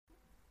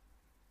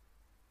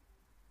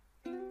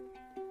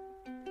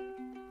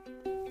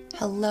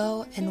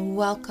Hello and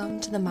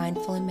welcome to the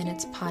Mindful in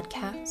Minutes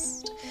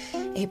podcast,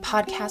 a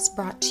podcast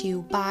brought to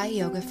you by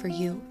Yoga for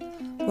You,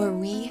 where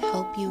we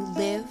help you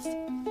live,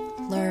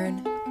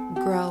 learn,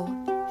 grow,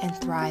 and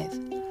thrive.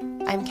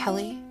 I'm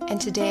Kelly,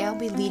 and today I'll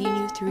be leading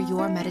you through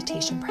your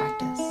meditation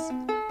practice.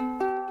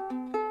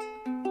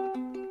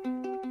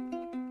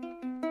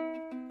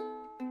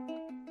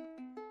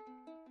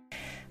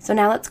 So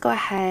now let's go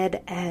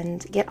ahead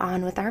and get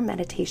on with our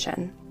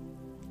meditation.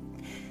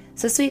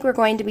 So this week we're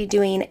going to be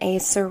doing a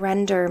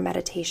surrender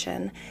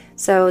meditation.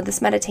 So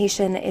this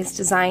meditation is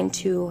designed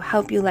to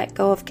help you let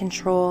go of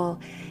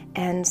control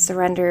and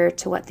surrender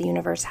to what the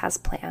universe has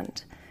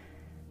planned.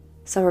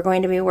 So we're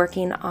going to be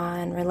working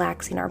on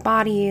relaxing our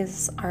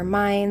bodies, our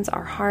minds,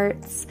 our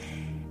hearts,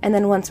 and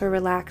then once we're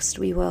relaxed,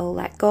 we will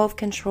let go of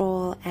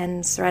control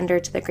and surrender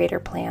to the greater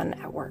plan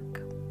at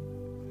work.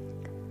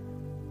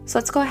 So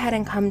let's go ahead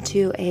and come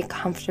to a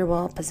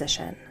comfortable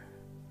position.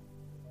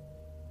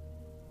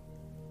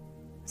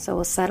 So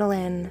we'll settle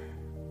in,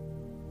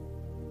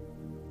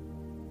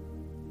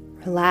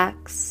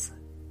 relax,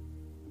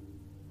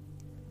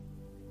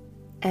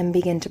 and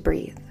begin to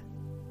breathe.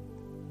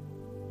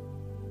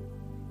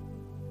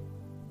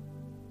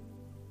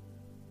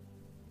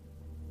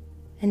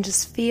 And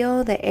just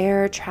feel the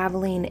air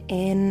traveling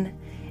in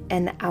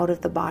and out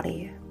of the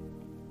body.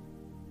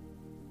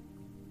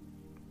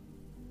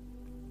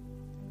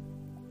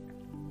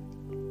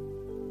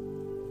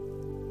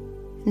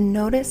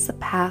 Notice the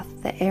path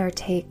the air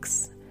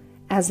takes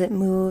as it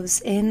moves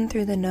in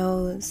through the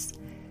nose,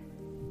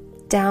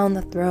 down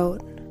the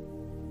throat,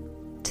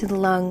 to the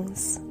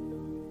lungs,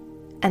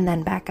 and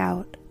then back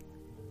out.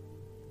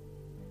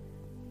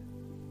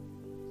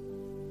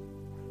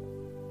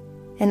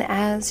 And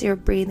as you're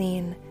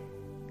breathing,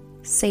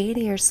 say to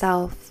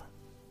yourself,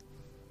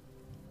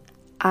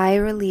 I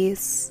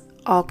release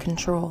all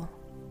control.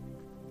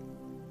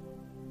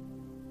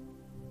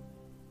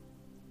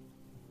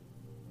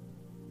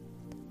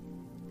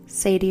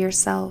 Say to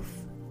yourself,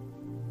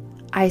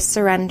 I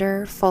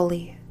surrender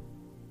fully.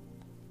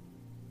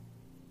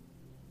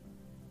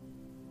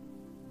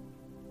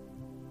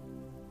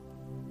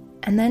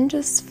 And then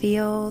just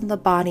feel the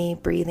body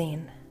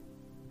breathing.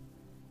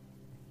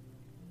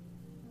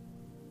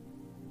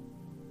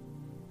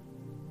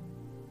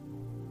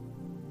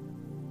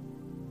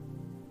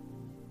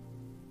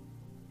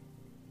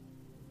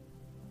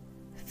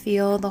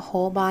 Feel the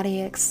whole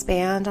body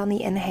expand on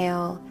the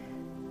inhale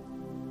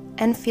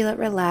and feel it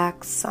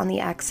relax on the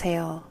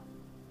exhale.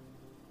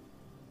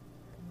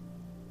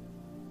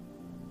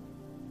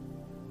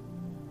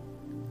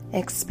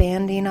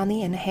 Expanding on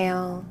the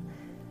inhale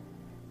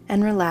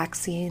and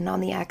relaxing on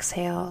the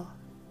exhale.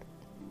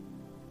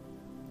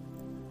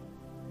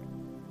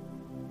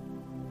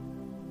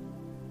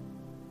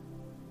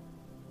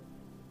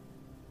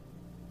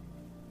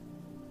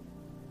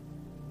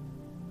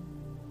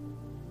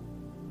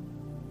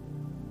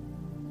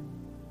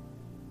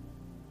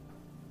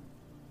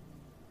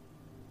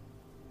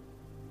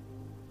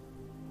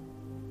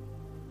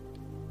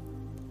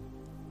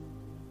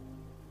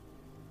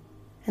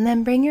 And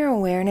then bring your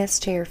awareness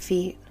to your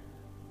feet.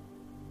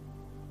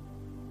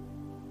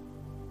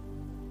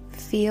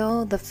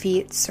 Feel the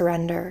feet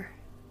surrender.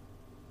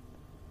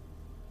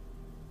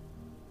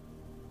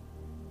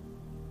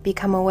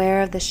 Become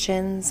aware of the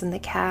shins and the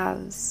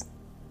calves.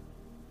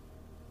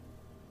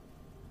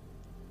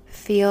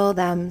 Feel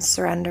them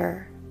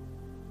surrender.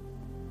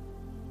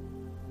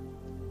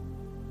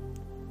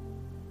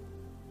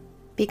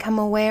 Become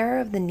aware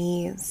of the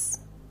knees.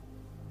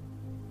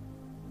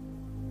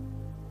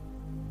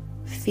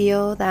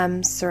 Feel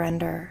them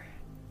surrender.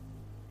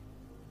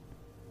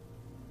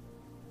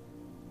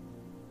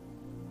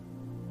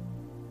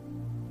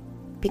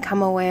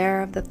 Become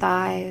aware of the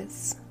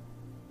thighs.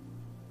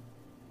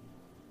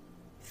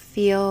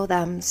 Feel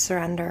them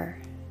surrender.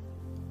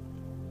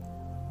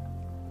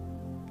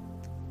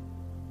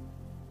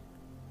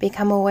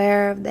 Become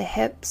aware of the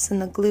hips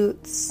and the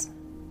glutes,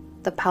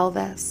 the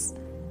pelvis,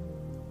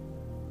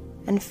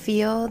 and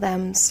feel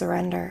them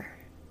surrender.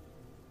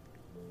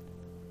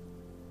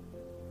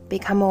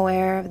 Become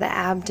aware of the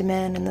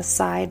abdomen and the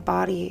side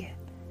body.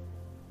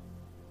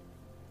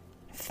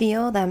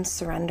 Feel them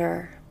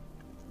surrender.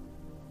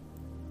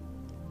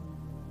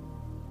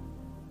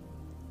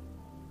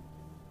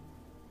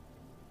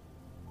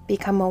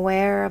 Become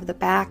aware of the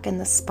back and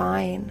the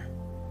spine.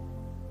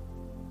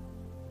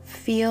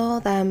 Feel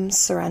them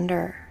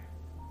surrender.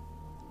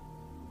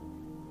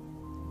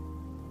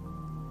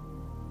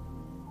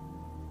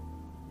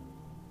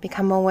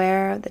 Become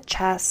aware of the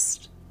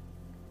chest,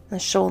 the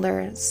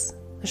shoulders,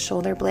 the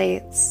shoulder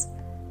blades.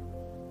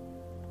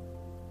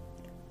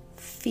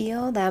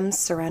 Feel them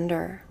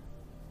surrender.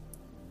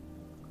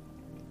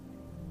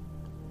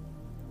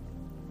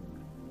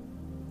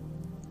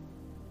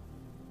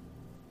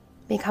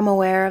 Become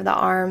aware of the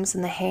arms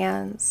and the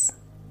hands.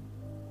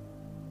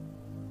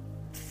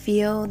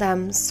 Feel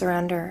them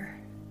surrender.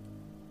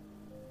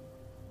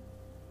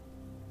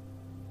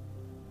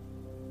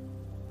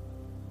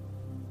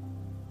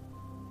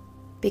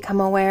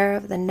 Become aware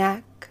of the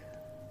neck,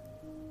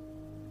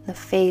 the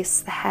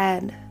face, the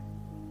head.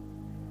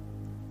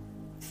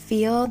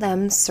 Feel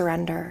them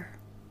surrender.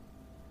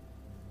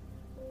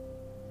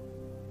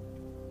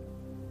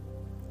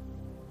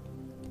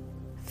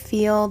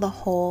 Feel the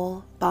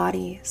whole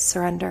body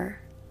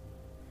surrender.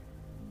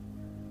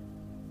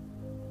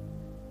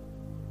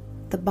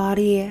 The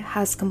body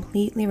has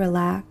completely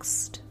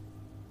relaxed,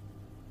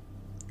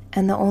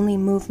 and the only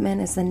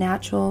movement is the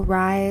natural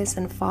rise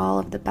and fall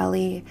of the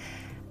belly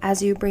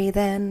as you breathe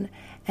in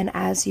and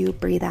as you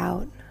breathe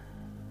out.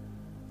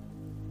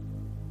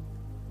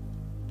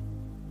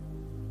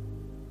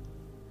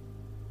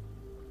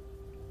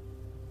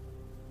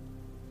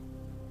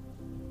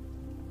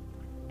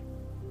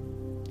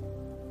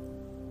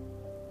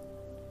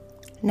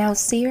 Now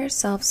see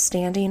yourself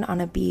standing on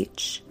a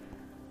beach,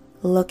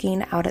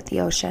 looking out at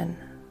the ocean.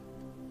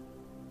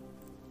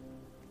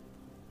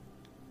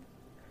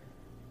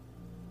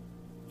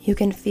 You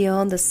can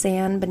feel the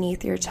sand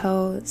beneath your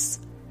toes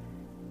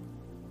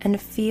and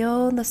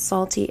feel the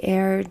salty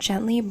air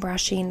gently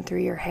brushing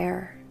through your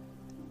hair.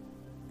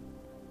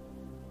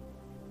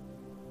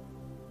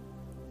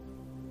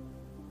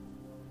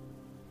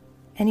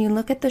 And you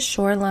look at the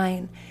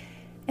shoreline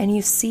and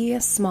you see a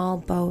small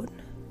boat.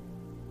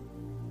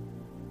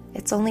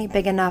 It's only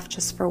big enough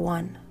just for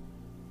one.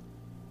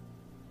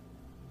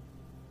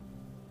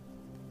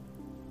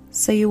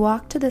 So you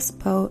walk to this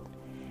boat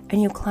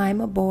and you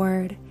climb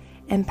aboard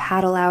and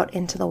paddle out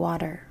into the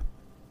water.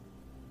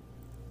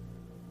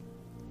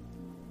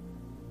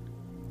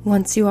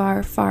 Once you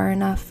are far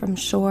enough from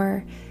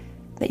shore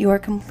that you are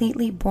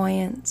completely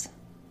buoyant,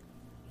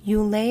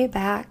 you lay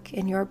back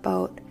in your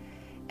boat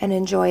and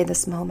enjoy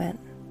this moment.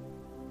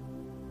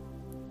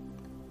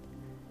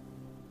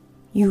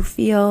 You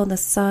feel the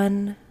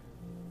sun,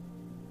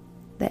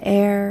 the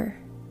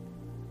air,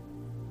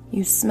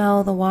 you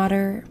smell the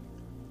water,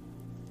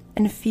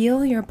 and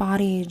feel your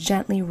body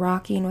gently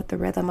rocking with the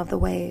rhythm of the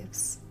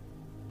waves.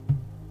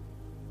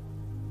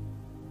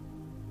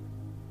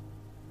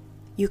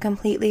 You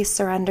completely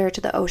surrender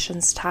to the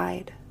ocean's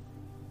tide.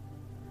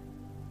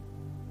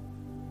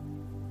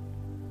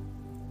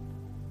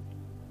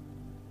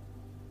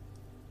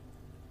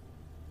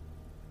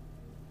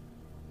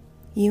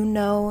 You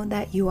know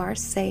that you are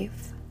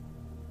safe.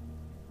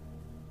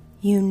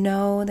 You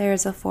know there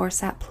is a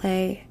force at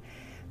play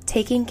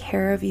taking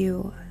care of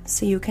you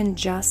so you can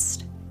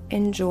just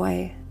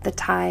enjoy the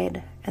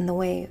tide and the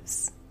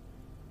waves.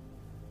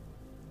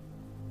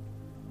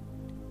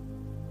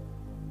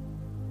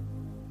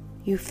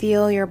 You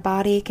feel your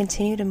body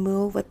continue to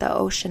move with the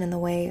ocean and the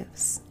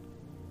waves.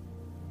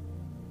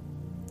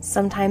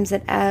 Sometimes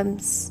it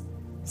ebbs,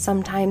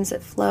 sometimes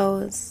it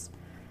flows,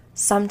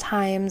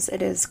 sometimes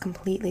it is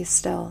completely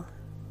still.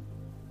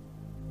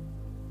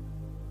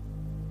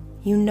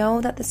 You know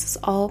that this is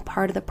all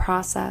part of the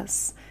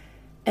process,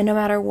 and no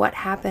matter what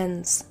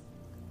happens,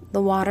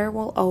 the water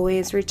will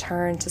always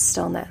return to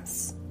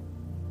stillness.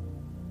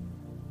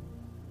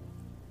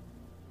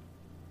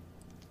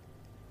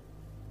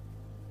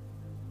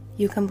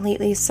 You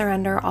completely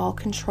surrender all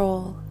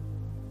control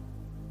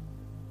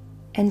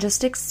and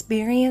just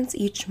experience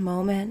each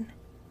moment,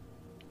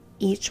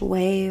 each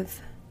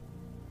wave,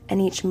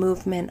 and each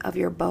movement of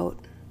your boat.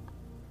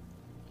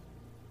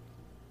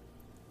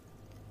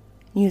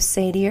 You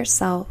say to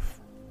yourself,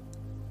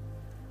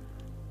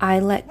 I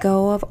let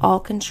go of all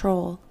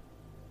control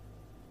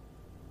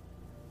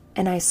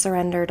and I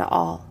surrender to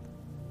all.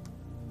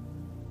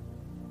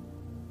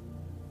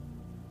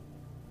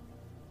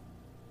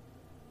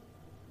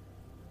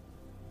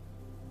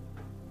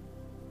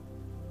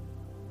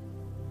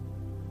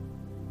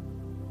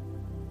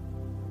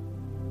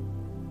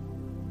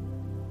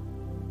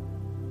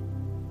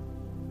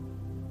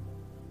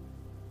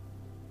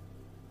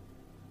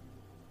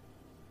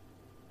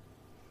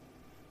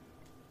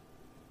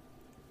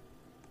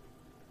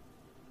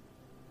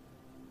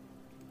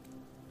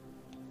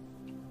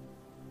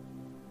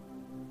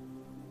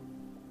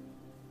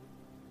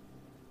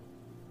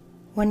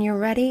 When you're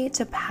ready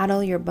to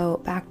paddle your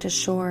boat back to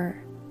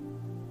shore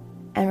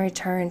and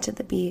return to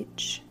the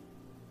beach,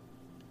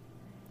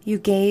 you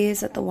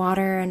gaze at the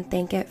water and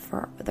thank it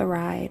for the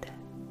ride.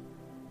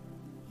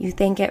 You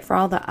thank it for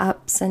all the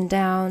ups and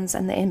downs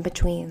and the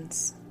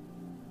in-betweens.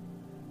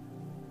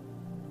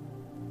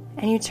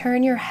 And you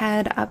turn your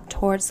head up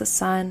towards the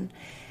sun,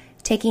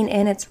 taking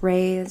in its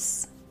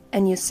rays,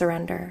 and you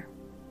surrender.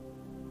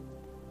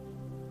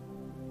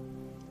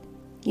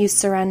 You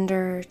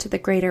surrender to the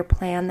greater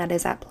plan that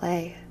is at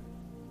play.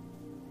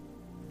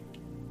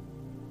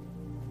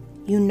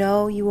 You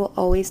know you will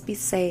always be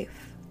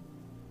safe,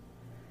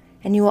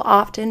 and you will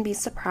often be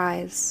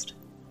surprised,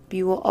 but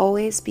you will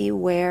always be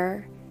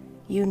where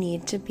you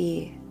need to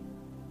be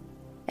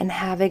and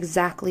have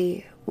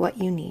exactly what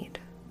you need.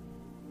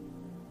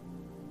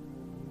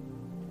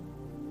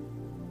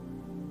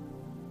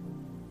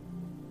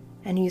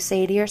 And you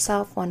say to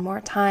yourself one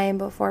more time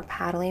before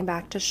paddling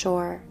back to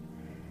shore,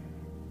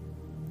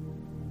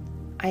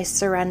 I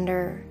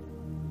surrender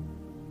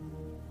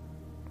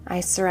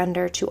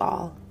to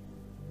all.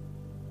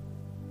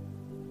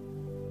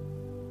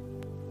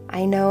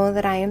 I know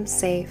that I am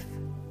safe,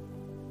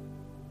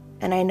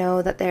 and I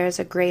know that there is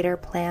a greater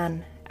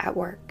plan at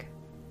work.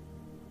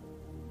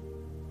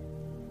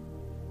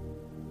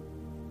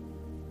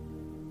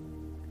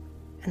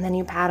 And then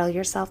you paddle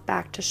yourself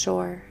back to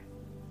shore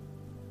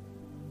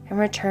and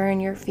return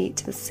your feet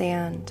to the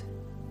sand,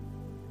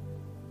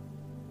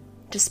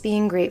 just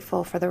being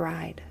grateful for the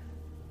ride.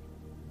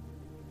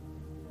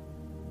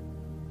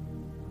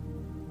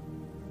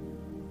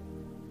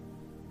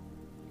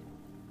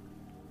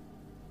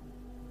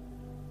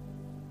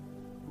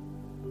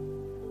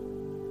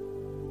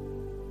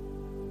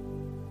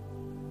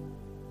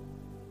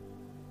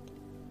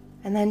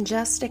 And then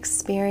just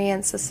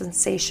experience the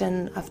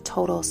sensation of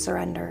total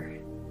surrender.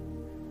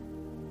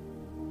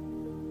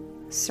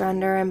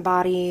 Surrender in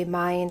body,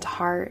 mind,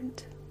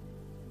 heart.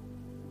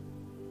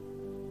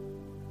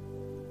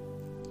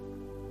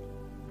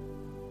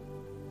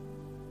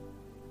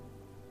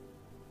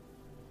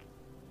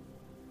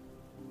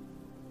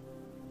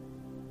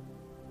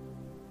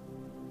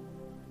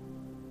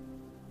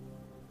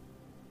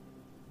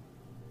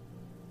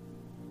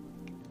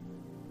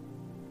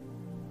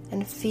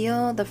 And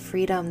feel the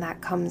freedom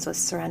that comes with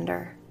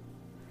surrender.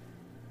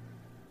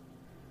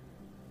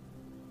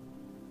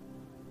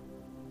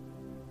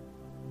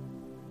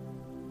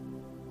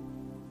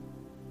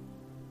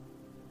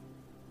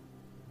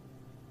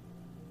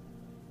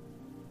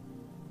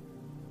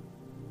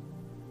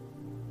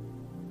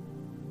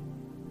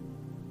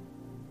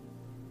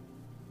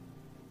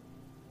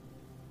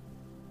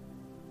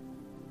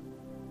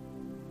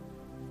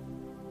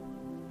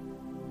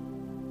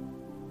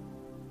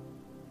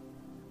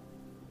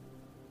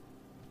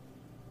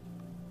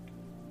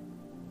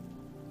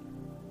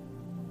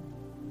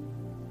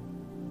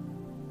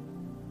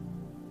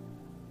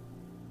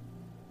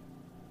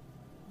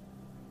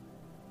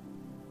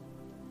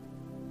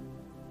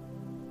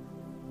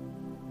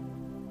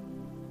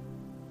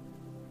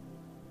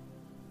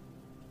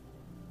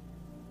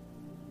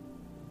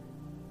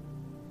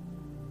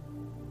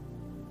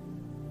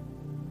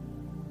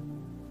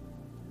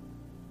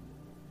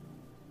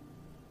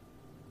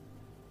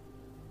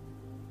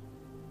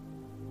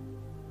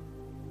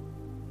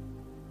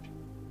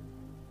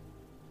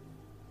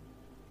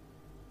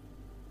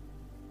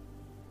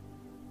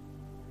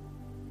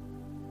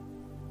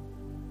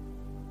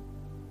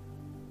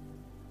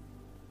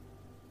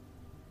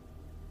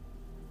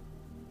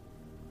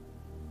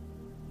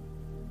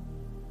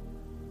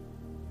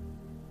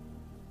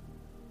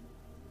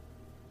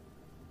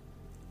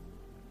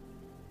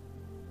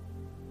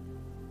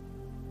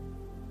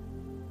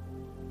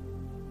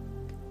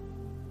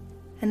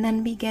 And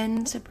then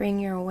begin to bring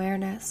your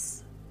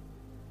awareness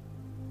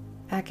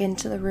back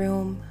into the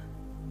room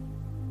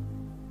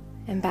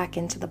and back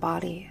into the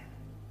body.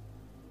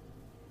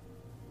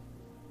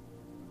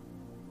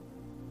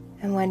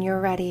 And when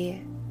you're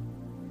ready,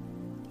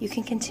 you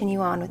can continue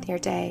on with your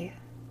day.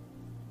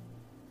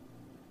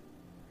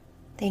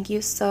 Thank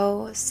you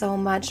so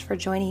much for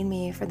joining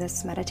me for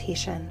this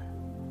meditation.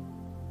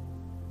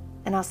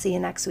 And I'll see you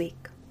next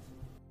week.